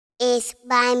It's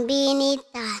Bambini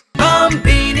time.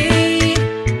 Bambini,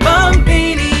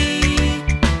 Bambini.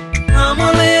 I'm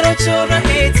a little children,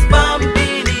 it's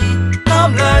Bambini.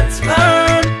 Come, let's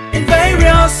learn in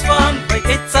various fun.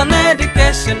 It's an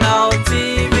educational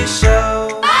TV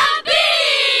show.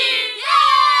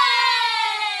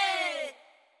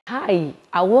 Hi,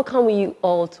 I welcome you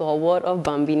all to our World of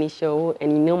Bambini Show,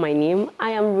 and you know my name. I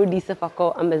am Rudy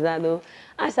Sefako Ambazado.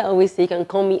 As I always say, you can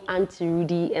call me Auntie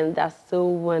Rudy, and that's so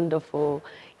wonderful.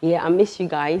 Yeah, I miss you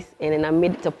guys, and then I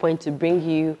made it a point to bring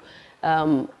you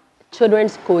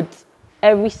children's quotes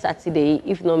every Saturday.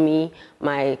 If not me,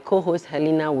 my co-host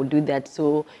Helena will do that,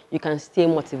 so you can stay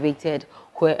motivated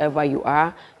wherever you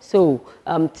are. So,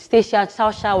 Stacia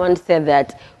Sasha once said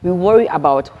that we worry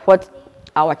about what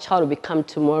our child will become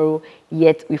tomorrow,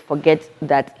 yet we forget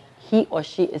that he or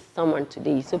she is someone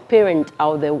today. So parents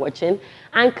out there watching,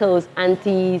 uncles,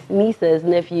 aunties, nieces,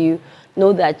 nephew,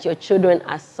 know that your children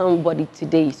are somebody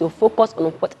today. So focus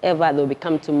on whatever they'll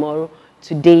become tomorrow,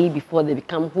 today, before they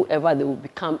become whoever they will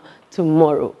become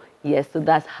tomorrow. Yes, so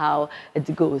that's how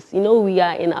it goes. You know, we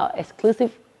are in our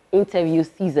exclusive interview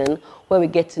season where we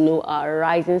get to know our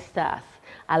rising stars.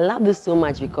 I love this so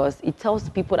much because it tells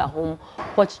people at home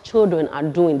what children are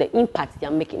doing, the impact they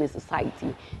are making in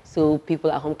society. So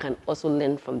people at home can also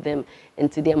learn from them.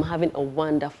 And today I'm having a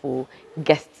wonderful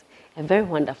guest, a very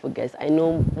wonderful guest. I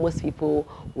know most people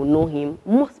will know him.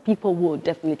 Most people will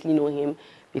definitely know him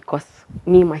because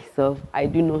me, myself, I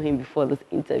do know him before this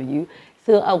interview.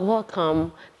 So I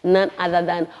welcome none other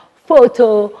than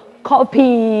Fotocopy.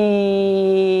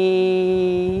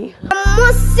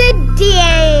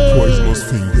 Poisonous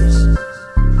fingers.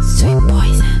 Sweet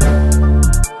poison.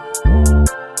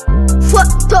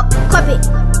 Fotocopy.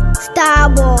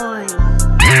 Starboy.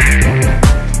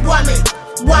 Whammy,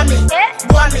 whammy,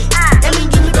 whammy. Let me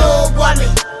give it all, whammy,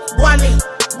 whammy,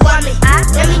 whammy.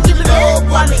 Let me give it all,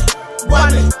 whammy,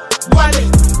 whammy, whammy.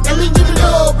 Let me give it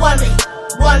all, whammy,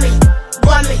 whammy,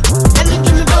 whammy. Let me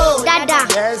give it all. Dada,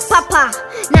 Yes. Papa,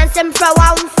 Nansem Frawa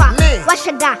Umfa, Me.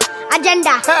 Washada,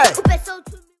 Agenda, Hey.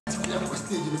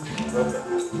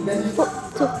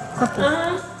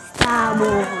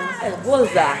 Starboy.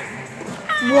 What's that?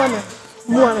 Buame,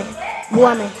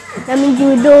 let me give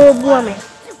me do buame,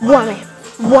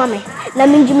 let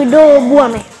me give me do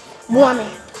buame,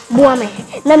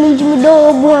 let me give me do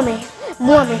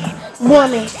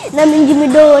buame, let me give me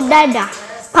do dada,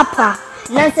 papa,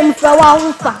 Nansem Frawa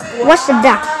Umfa,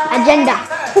 Washada, Agenda,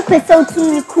 Upe so to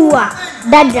me kuwa,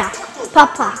 dada,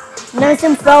 papa,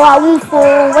 Nansem Frawa Umfo,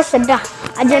 Washada,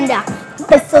 Agenda,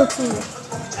 Upe so to me.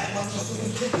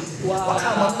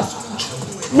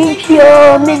 Minchie,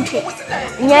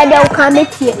 Nyada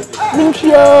Ukametie,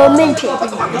 Minchie,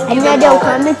 and Nyada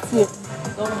Ukametie.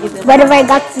 Whatever I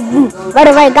got to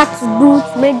do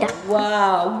to make that.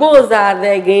 Wow, goals are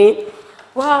there again.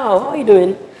 Wow, how are you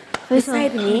doing?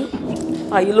 Beside me.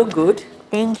 Oh, you look good.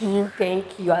 Thank you.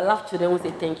 Thank you. I love children who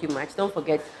say thank you much. Don't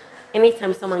forget,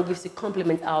 anytime someone gives you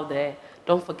compliments out there,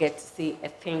 don't forget to say a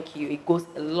thank you. It goes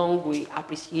a long way.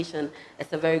 Appreciation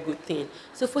is a very good thing.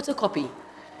 So Fotocopy.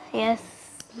 Yes.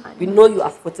 We know you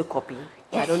as Fotocopy.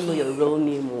 I don't know your real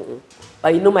name,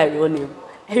 but you know my real name.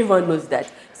 Everyone knows that.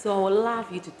 So I would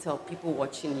love you to tell people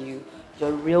watching you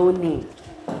your real name.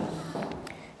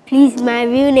 Please, my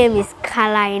real name is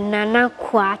Kalai Nana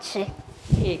Kwache.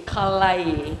 Hey,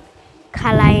 Kalai.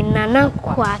 Kalai Nana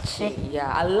Kwache.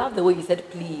 Yeah, I love the way you said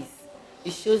please.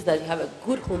 It shows that you have a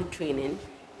good home training,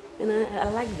 and I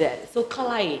like that. So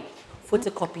Kalai,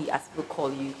 Fotocopy as people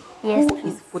call you. Yes. Who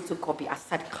is Fotocopy?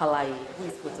 Aside Kalai, who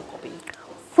is Fotocopy?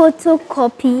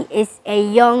 Fotocopy is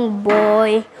a young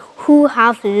boy who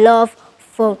have love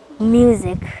for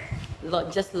music.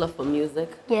 Just love for music.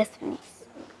 Yes, please.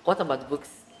 What about books?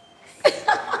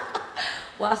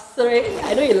 Well, sorry,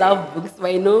 I know you love books,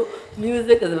 but I know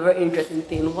music is a very interesting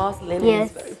thing. Whilst learning Yes.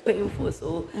 is very painful,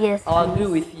 so Yes, I'll agree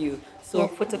please. with you. So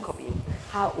Yes. Fotocopy,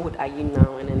 how old are you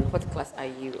now, and in what class are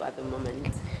you at the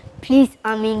moment? Please,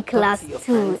 I'm in class to your 2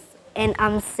 friends. and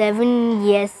I'm 7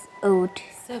 years old.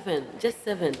 7, just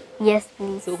 7. Yes,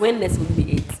 please. So when next will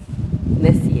be 8?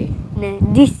 Next year. No,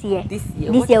 this year. This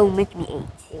year. This What- year will make me 8.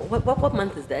 What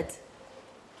month is that?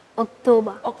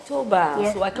 October. October.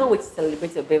 Yes. So I can't wait to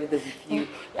celebrate your birthday with you.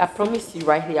 I promise you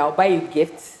right here, I'll buy you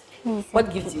gifts. Please. What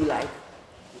gifts do you like?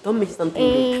 Don't miss something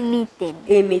big. Anything.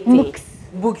 Anything. Books.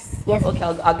 Books. Yes. Okay,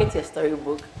 I'll get you a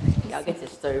storybook. Yeah, I'll get you a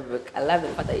storybook. I love the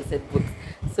fact that you said books.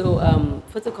 So,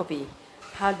 Fotocopy,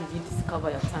 how did you discover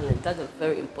your talent? That's a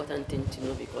very important thing to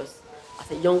know because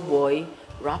as a young boy,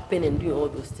 rapping and doing all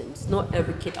those things, not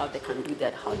every kid out there can do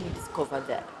that. How do you discover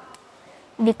that?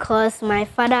 because my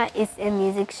father is a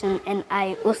musician and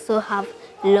I also have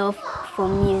love for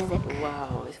music.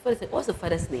 Wow. What's your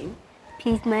father's name?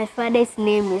 Please, my father's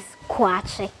name is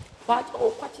Kwachi.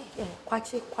 Kwachi. Yeah,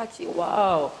 Kwachi.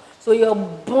 Wow. So you're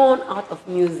born out of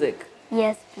music.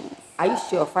 Yes, please. Are you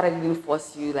sure your father didn't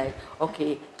force you like,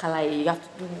 okay, Kalai, you have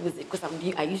to do music because I'm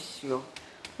doing, are you sure?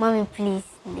 Mommy, please.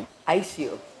 No. Are you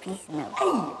sure? Please, no.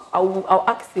 Hey, I'll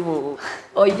ask him.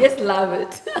 Oh, you just love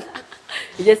it.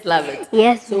 You just love it.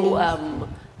 Yes, so,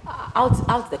 please.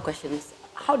 out the questions,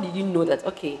 how did you know that,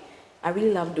 okay, I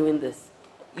really love doing this?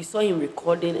 You saw him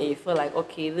recording and you felt like,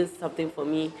 okay, this is something for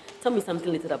me. Tell me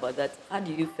something little about that. How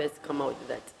did you first come out with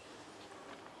that?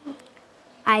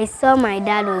 I saw my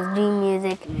dad was doing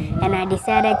music and I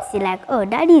decided to like, oh,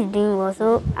 daddy is doing well.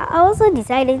 So I also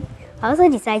decided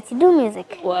to do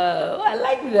music. Wow, I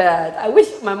like that. I wish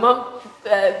my mom,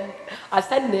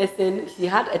 aside nursing, she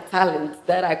had a talent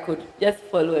that I could just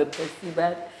follow and pursue.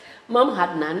 But mom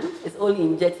had none. It's only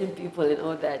injecting people and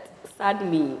all that. Sad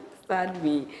me.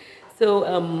 So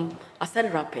I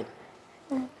started rapping.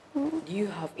 Do you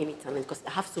have any talent? Because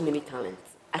I have so many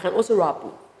talents. I can also rap.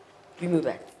 Do you know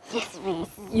that? Yes, please.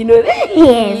 You know that?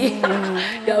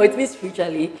 Yes. Yeah, with me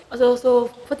spiritually. Also,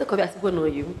 photocopy, as people know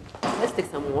you. Let's take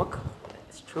some walk.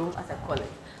 It's true, as I call it.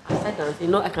 I start dancing.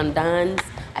 You know, I can dance,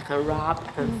 I can rap,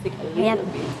 I can sing a little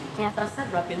bit. Yep. So I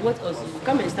start rapping. What else?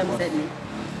 Come and stand beside me.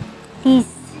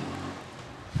 Please.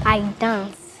 I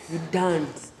dance. You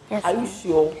dance. Yes, Are you please.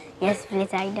 sure? Yes, please,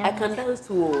 I dance. I can dance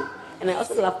too. And I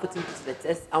also love putting people to the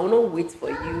test. I will not wait for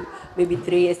you maybe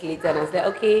 3 years later and I say,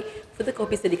 okay,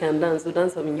 photocopy said you can dance, so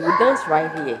dance for me. You will dance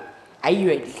right here. Are you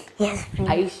ready? Yes, please.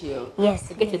 Are you sure? Yes,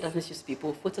 So get your please. dancing shoes,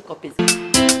 people. Photocopies.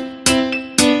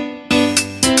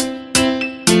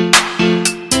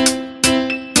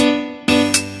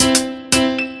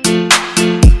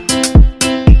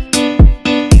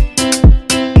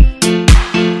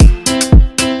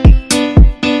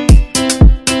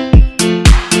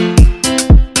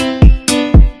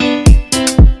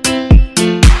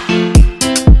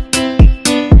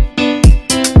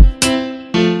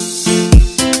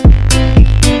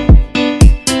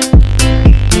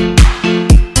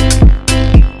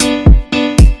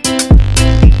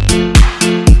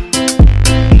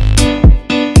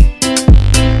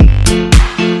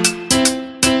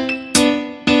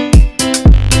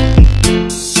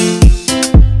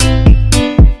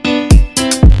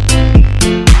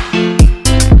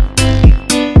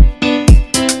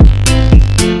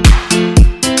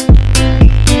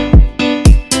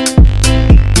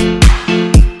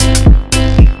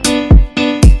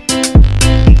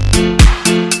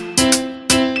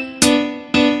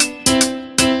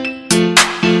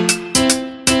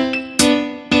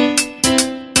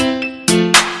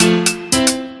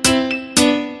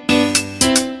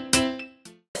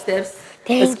 Steps.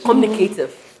 Thank It's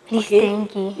communicative. Please, Okay?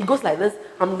 thank you. It goes like this.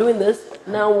 I'm doing this.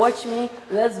 Now watch me.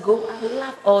 Let's go. I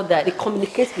love all that. It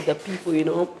communicates with the people, you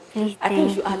know. Please, I think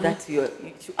you should thank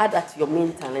add that to your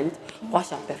main talent.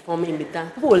 Watch your performing with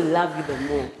dance. People will love you the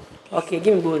more. Okay,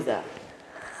 give me Goza.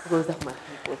 Goza, my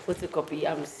people. Photocopy.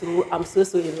 I'm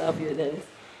so in love with your dance.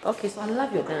 Okay, so I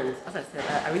love your dance. As I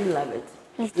said, I really love it.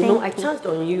 Please, You know, I thank you. chanced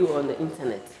on you on the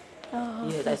internet. Oh,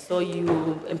 Yes, I saw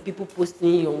you and people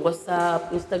posting you on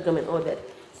WhatsApp, Instagram, and all that.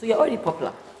 So you're already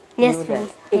popular. You Yes, know that.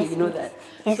 please. Hey, Yes, you know please. that.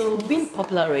 Yes, So please. being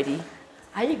popular already,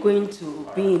 are you going to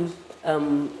be in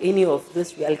any of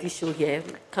this reality show here?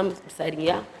 Come beside me,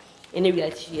 yeah? Any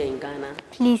reality show here in Ghana?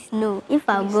 please, no. If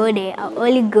I go there, I'll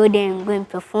only go there and go and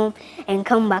perform and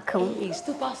come back home. Hey,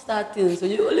 superstar thing. So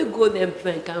you only go there and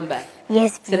play and come back.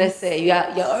 Yes, So let's please. say you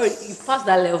passed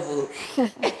that level.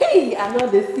 Hey, I know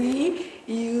they see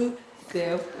you.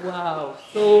 Wow.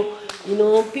 So, you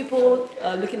know, people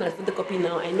looking at photocopy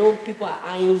now, I know people are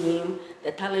eyeing him.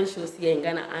 The talent shows here in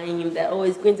Ghana eyeing him. They're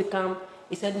always going to come.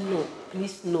 He said, no,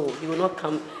 please, no. He will not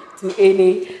come to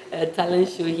any talent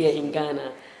show here in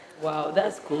Ghana. Wow,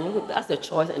 that's cool. That's the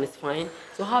choice and it's fine.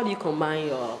 So how do you combine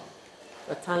your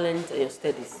talent and your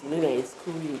studies? You know, you're in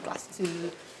school, you're in class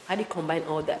 2. How do you combine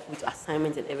all that with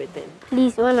assignments and everything?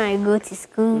 Please, when I go to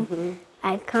school,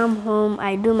 I come home,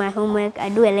 I do my homework, I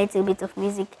do a little bit of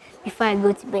music before I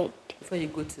go to bed. Before you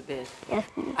go to bed? Yes,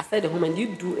 please. Aside the home, and do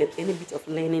you do any bit of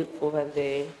learning over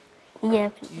there? Yeah,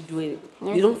 please. You do it.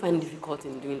 Yes. You don't find it difficult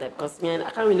in doing that because man,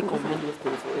 I can't really combine those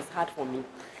things, so it's hard for me.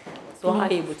 So how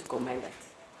are you able to combine that?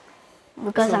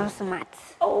 Because So- I'm smart.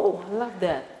 Oh, I love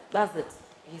that. That's it.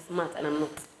 He's smart and I'm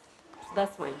not. So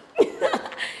that's fine.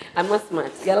 I'm not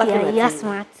smart. You're laughing Yeah, at you're me.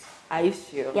 smart. Are you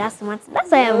sure? You're smart.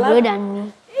 That's why you're laugh- good than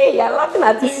me. Hey, you're laughing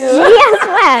at me. You're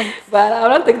smart. But I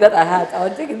don't take that at heart.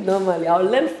 I'll take it normally. I'll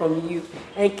learn from you.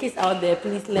 And kids out there,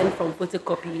 please learn from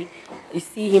photocopy. You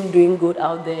see him doing good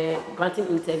out there, granting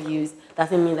interviews.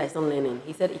 doesn't mean that he's not learning.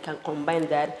 He said he can combine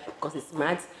that because it's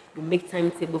maths. You make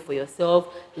timetable for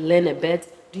yourself, learn a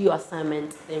bit, do your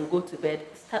assignment, then go to bed,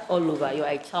 start all over. You're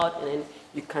a child and then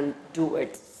you can do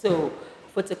it. So,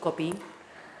 photocopy,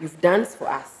 you've danced for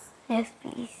us. Yes,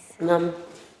 please.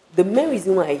 The main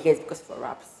reason why I hear is because for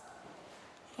raps.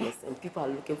 Yes, and people are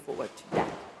looking forward to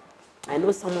that. I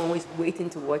know someone is waiting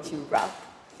to watch you rap.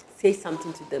 Say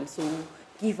something to them. So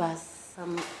give us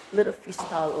some little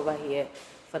freestyle over here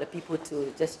for the people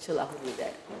to just chill out with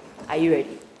that. Are you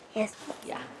ready? Yes.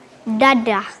 Yeah.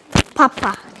 Dada,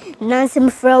 Papa, Nancy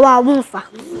Mfrewa Wumfa,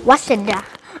 Washada,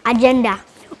 Agenda,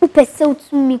 Upeso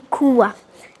to me Kua.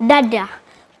 Dada,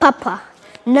 Papa,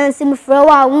 Nancy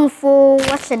Mfrewa Wumfo,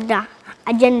 Washada,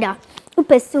 Agenda,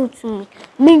 Upeso to me.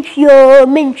 Minchio,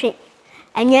 Minchi,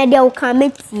 and yet they'll come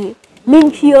at you.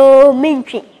 Minchio,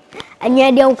 Minchi, and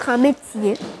yet they'll come at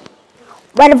you.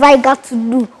 Whatever I got to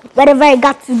do, whatever I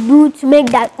got to do to make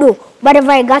that dough,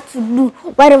 whatever I got to do,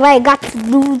 whatever I got to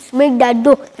do to make that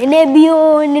dough.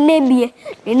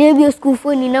 Nenebio school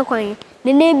for Nina Quine.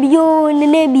 Nenebio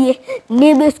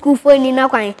school for Nina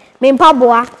Quine. Men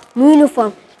Paboa,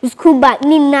 uniform, school bag,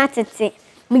 Nina Tete,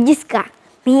 Mijiska,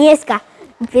 Mieska,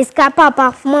 Fiska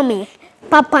Papa, Mommy.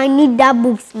 Papa, I need that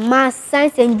books, math,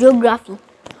 science, and geography.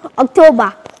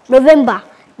 October, November,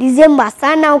 December,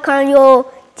 Sana can you.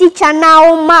 Teacher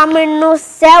now, Mamma no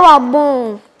sewa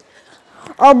bon.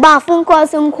 Oba funko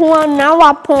sunkuo na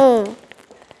wapon.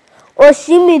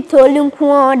 Oshimi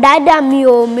tolinkuo dada mi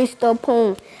o Mr.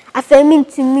 Pon. Afemi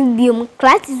to me biom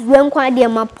classes when kwa de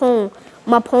mapon.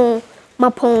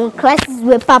 Mapon classes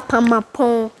with Papa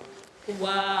mapon.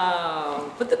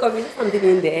 Wow. Put the coffee something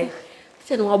in there.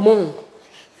 Teacher no wabon.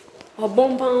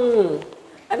 Wabon pon.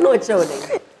 I know what you're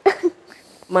doing.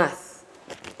 Math.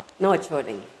 Know what you're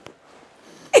doing.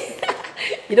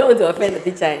 You don't want to offend the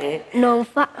teacher, eh? No.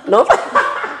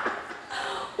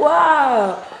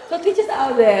 Wow. So teachers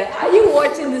out there, are you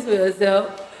watching this for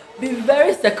yourself? Be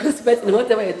very circumspect in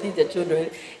whatever you teach your children.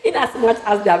 In as much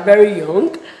as they are very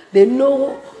young, they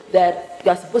know that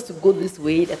you are supposed to go this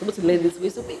way, they're supposed to learn this way.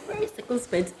 So be very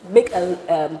circumspect. Make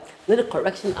a little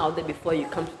correction out there before you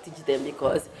come to teach them,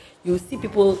 because you see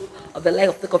people of the life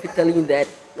of the coffee telling you that,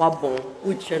 Wabon,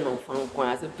 we train on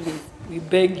fan. So please, we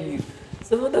beg you.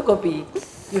 So photocopy,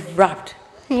 you've rapped,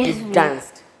 you've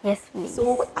danced. Yes, please.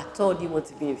 So what at all do you want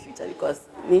to be in future? Because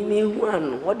name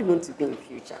one, what do you want to be in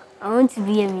future? I want to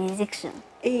be a musician.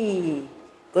 Hey,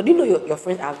 but do you know your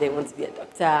friends out there want to be a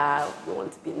doctor, you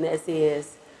want to be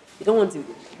nurses? You don't want to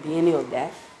be any of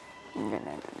that? No.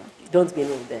 You don't be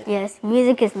any of that? Yes,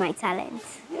 music is my talent.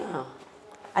 Yeah.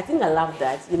 I think I love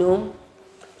that. You know,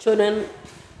 children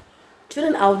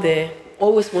out there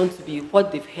always want to be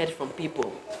what they've heard from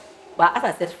people. But as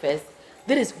I said first,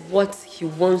 this is what he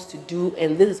wants to do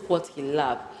and this is what he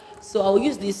loves. So I'll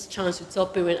use this chance to tell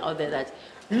parents out there that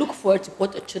look forward to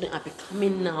what your children are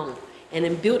becoming now and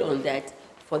then build on that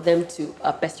for them to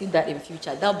pursue that in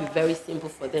future. That'll be very simple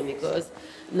for them, because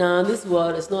now this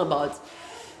world is not about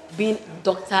being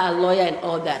doctor, lawyer, and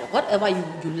all that. Whatever you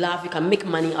love, you can make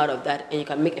money out of that and you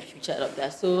can make a future out of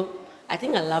that. So I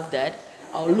think I love that.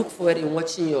 I'll look forward in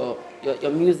watching your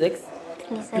music.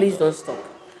 Please don't stop.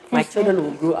 My children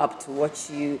will grow up to watch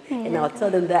you, and I'll tell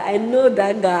them that I know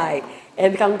that guy.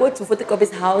 And we can go to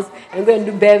Photocopy's house and go and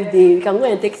do birthday. We can go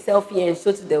and take selfie and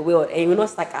show to the world, and he will not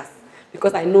sack us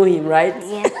because I know him, right?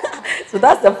 Yeah. So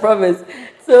that's the promise.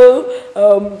 So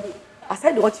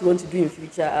aside what you want to do in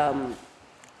future,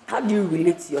 how do you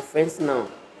relate to your friends now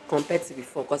compared to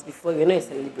before? Because before you're not a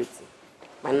celebrity,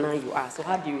 but now you are. So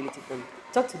how do you relate to them?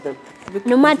 Talk to them.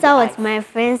 No matter what, my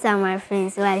friends are my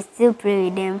friends, so I still pray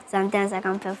with them. Sometimes I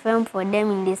can perform for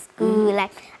them in the school.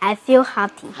 Like, I feel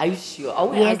happy. Are you sure? I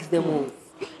will ask them all.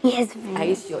 Yes, please. Are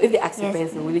you sure? If they ask you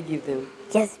pencil, will you give them?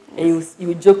 Yes, please. And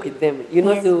you joke with them. You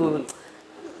know, yes, so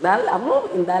I'm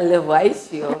not in that level. Are you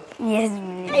sure? Yes,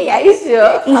 please. Hey, are you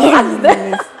sure?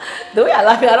 Yes, The way I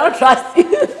laugh, I don't trust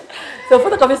you. So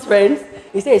Photocopy's friends,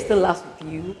 he said he still laughs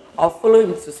with you. I'll follow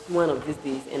him to school one of these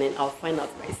days, and then I'll find out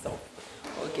myself.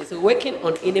 Okay, so working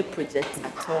on any project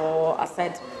at all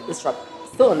aside this rap,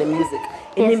 still on the music,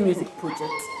 any music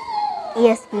project?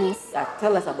 Yes, please. Yeah,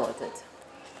 tell us about it.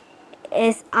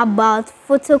 It's about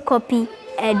photocopy,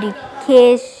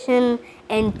 education,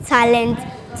 and talent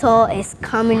tour is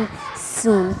coming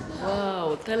soon.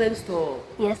 Wow, talent tour.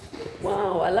 Yes.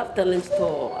 Wow, I love talent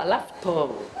tour. I love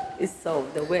tour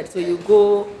itself, the word. So you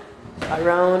go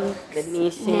around the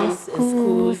nations and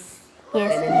schools.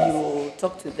 Yes. And then you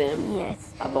talk to them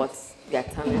about their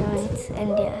talent.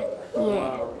 And their,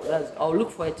 Wow, I'll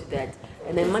look forward to that.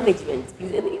 And then management.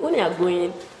 When you are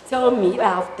going, tell me if I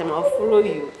have time, I'll follow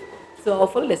you. So I'll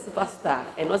follow the superstar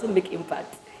and also make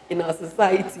impact in our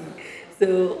society.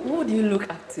 So who do you look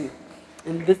up to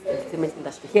in this entertainment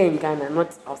industry here in Ghana,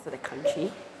 not outside the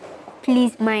country?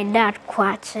 Please, my dad,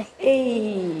 Kwache.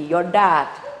 Hey, your dad?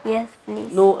 Yes,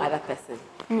 please. No other person?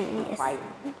 Yes. Why?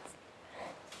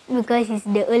 Because he's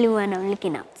the only one I'm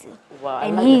looking up to. Wow,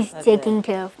 and he's taking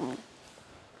care of me.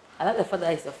 I like the fact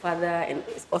that he's your father and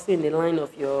it's also in the line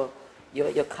of your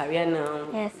career now.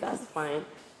 Yes. That's fine.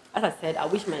 As I said, I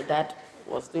wish my dad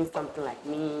was doing something like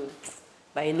me.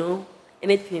 But you know,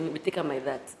 anything we take him like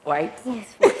that, right?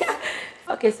 Yes.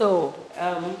 Okay, so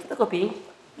Fotocopy,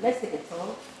 let's take a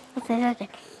talk. Okay.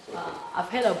 I've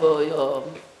heard about your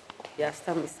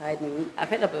stand beside me. I've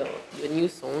heard about your new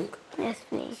song. Yes,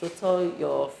 please. So tell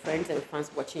your friends and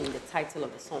fans watching the title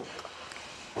of the song.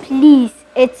 Please,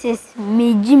 it is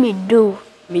Mijimido.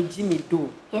 Mijimido.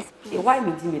 Yes, please. Why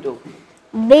Mijimido?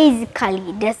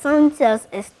 Basically, the song tells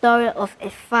a story of a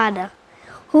father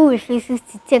who refuses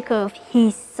to take care of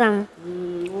his son.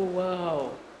 Oh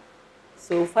wow!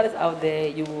 So fathers out there,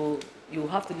 you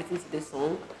have to listen to this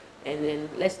song, and then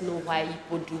let's know why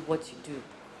people do what you do,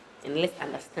 and let's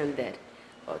understand that.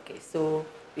 Okay, so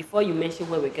before you mention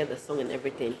where we get the song and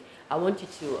everything, I want you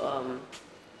to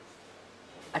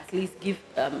at least give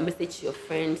a message to your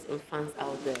friends and fans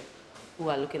out there who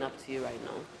are looking up to you right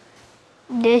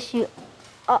now.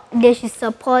 They should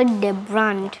support the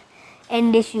brand,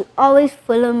 and they should always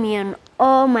follow me on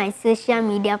all my social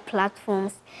media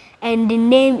platforms. And the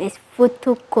name is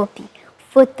Fotocopy.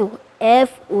 Photo,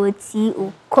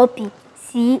 F-O-T-O, copy,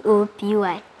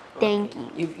 C-O-P-Y. Thank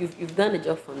you. You've done the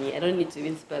job for me. I don't need to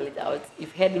even spell it out.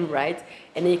 You've heard him right,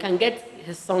 and then you can get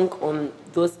his song on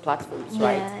those platforms,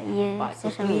 right? Yeah, right. So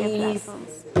social media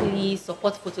platforms. Please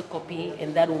support Fotocopy,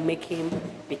 and that will make him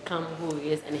become who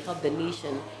he is and help the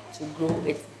nation to grow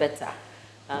it better.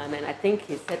 And I think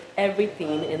he said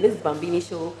everything. And this is Bambini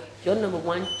Show, your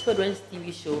 #1 children's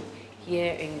TV show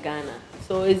here in Ghana.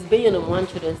 So it's been your #1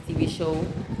 children's TV show.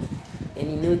 And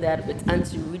you know that with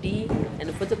Auntie Rudy, and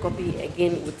the Fotocopy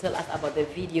again will tell us about the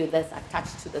video that's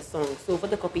attached to the song. So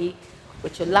Fotocopy,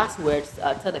 with your last words,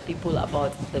 tell the people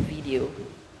about the video.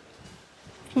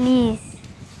 Please.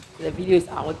 The video is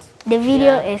out. The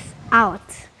video is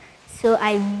out. So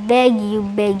I beg you.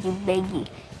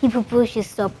 You people should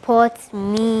support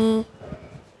me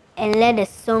and let the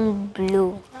song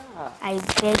blow. I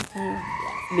beg you.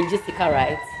 Mijisika,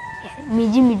 right?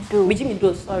 Mijimido.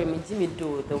 Mijimido, sorry,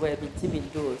 Mijimido, the word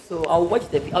Mijimido. So I'll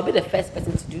be the first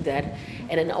person to do that,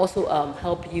 and then also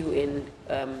help you in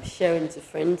sharing to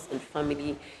friends and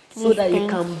family, so that you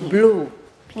can blow.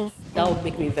 Please. That would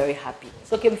make me very happy.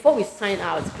 So okay, before we sign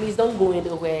out, please don't go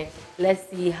anywhere. Let's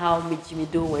see how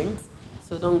Mijimido went.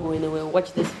 So don't go anywhere.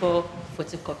 Watch this for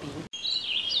Fotocopy.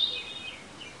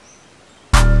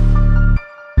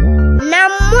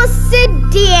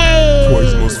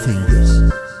 Poisonous fingers.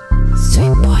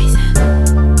 Sweet poison.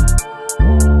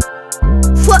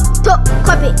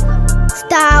 Fotocopy.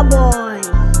 Starboy.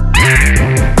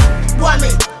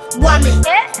 Whammy.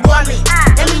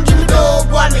 Let me give me the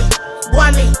whammy.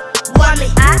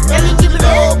 Let me give me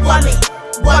the whammy.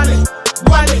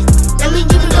 Let me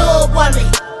give me the whammy.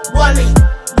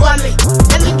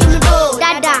 Let me give me the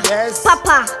Dada. Yes.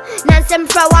 Papa. Nansem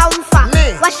frawa umfa.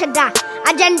 Washada.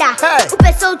 Agenda. Hey.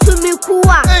 Upe so to me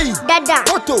kuwa. Hey. Dada.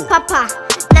 Photo. Papa.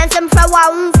 Nansem frawa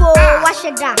umfo.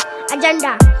 Washada.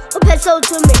 Agenda. Upe so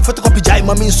to me. Photocopy jai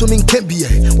mami swimming kebie.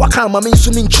 Waka mami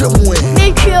swimming tremwe.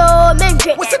 Menkyo.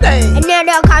 What's the name? And you're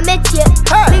the committee.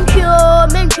 Hey.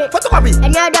 Menkyo. Photocopy.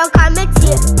 And you're the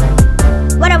committee.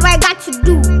 What have I got to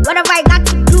do? What have I got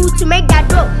to do to make that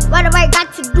dough? What have I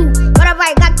got to do? What have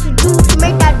I got to do to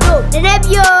make that dough? The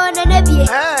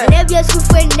nebia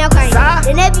sufu in the kind.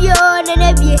 The nebia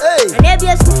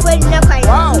sufu in the kind.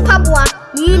 Pabwa,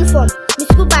 uniform, Miss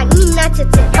Kuba, Nina,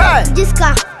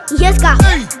 Disca, Yeska,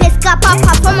 Pesca,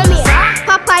 Papa, follow me.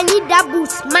 Papa, I need that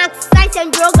boots, math, science,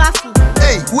 and geography.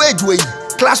 Hey, wait.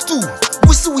 Class 2.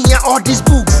 We see we hear all these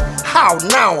books. How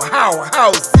now?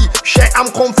 How? See, share, I'm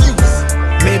confused.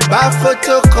 Me ba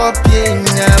photocopy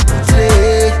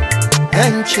nyapute.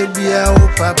 Enchebia o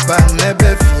papa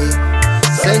mebefi.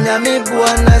 Senya mi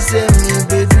buana se mi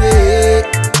bedwe.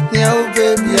 Nya o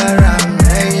baby aram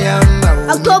eyama.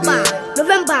 October,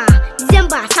 November,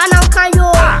 December, sana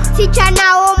ukanyo. Teacher na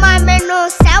o ma meno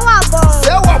sewa bon.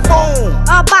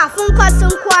 Oba funko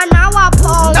sunkwa na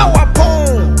wapon.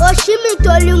 Oshimi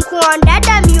tolinkwa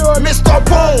dada mi o. Mr.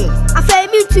 Pong.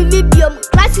 Afemi to me biom.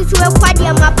 Classes to a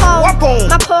quadia mapon.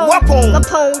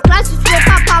 Mapon. Classes to a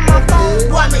papa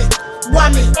mapon. Whammy.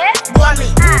 Let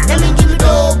me give you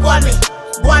the whammy.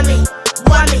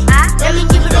 Let me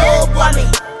give you the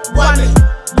whammy.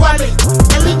 Let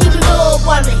me give you no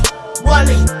Bonnie.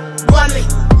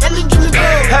 Let me give you no.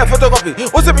 Hey, photocopy.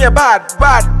 What's me a bad.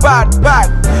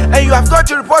 And you have got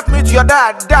to report me to your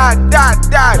dad.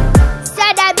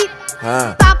 Said I be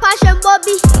Papa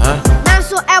Bobby.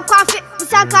 Nanso e kwafe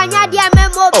usakanya dia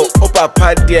memobi. Oh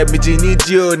papa dear me need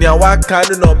you nya waka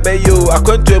no be you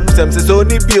akwantu emusem se so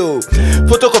ni bio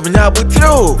photocopy nya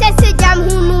butro Tese jam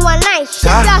hunu one night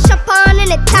shia shapan in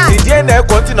the time. DJ na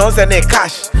continue on say na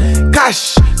cash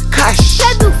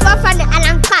Shedu fafa ne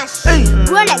alan cash.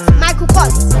 Rolex Michael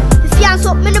Kors. If you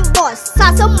so many boss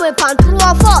sa some way pan true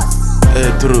or false.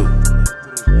 True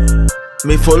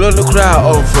me follow no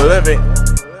crowd or follow me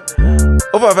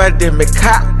over there me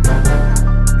cat.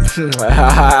 Let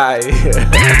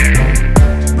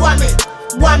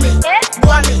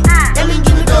me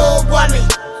give you no Let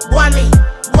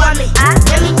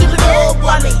me give you no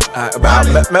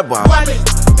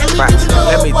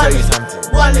Let me tell you something.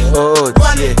 Oh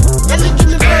dear.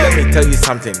 Let me tell you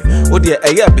something. Oh dear,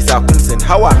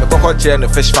 how I go chair in the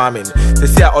fish farming. They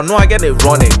say I know I get it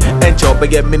running. And your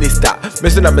big minister.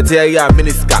 Mr. Namatea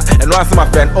minister. And once my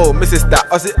friend, oh Mrs. Star.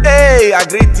 I say, hey, a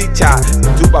great teacher.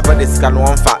 Two papa this can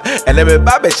one fat. And then me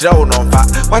babbage round on fat.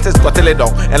 What is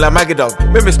Coteledon and La Magidon?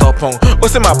 Maybe stop on.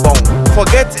 What's in my bone?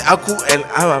 Forget Aku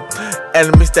and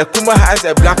Mr. Kuma has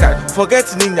a black eye.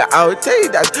 Forget Nina, I will tell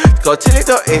you that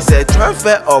Coteledon is a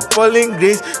transfer of polling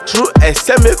grace through a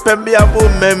semi-permeable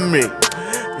memory.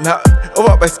 Now,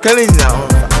 over by scanning now,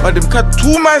 but them cut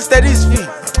 2 months studies fee.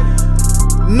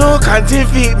 No canteen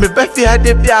fee, me Betty had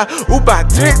the beer, Uber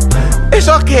trip. It's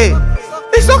okay.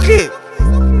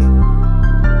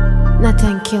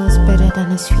 Nothing kills better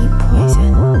than a sweet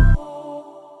poison.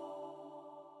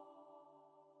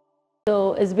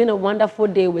 So it's been a wonderful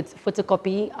day with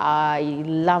Photocopy. I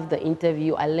love the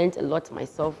interview. I learned a lot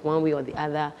myself one way or the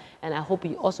other, and I hope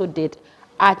you also did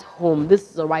at home. This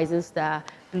is a rising star.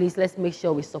 Please, let's make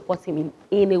sure we support him in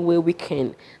any way we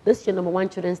can. This is your #1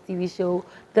 children's TV show,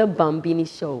 The Bambini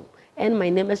Show. And my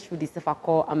name is Rudy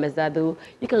Sefako Amezado.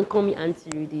 You can call me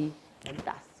Auntie Rudy, and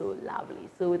that's so lovely.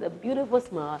 So with a beautiful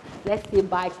smile, let's say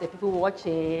bye to the people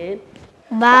watching.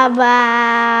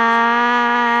 Bye-bye.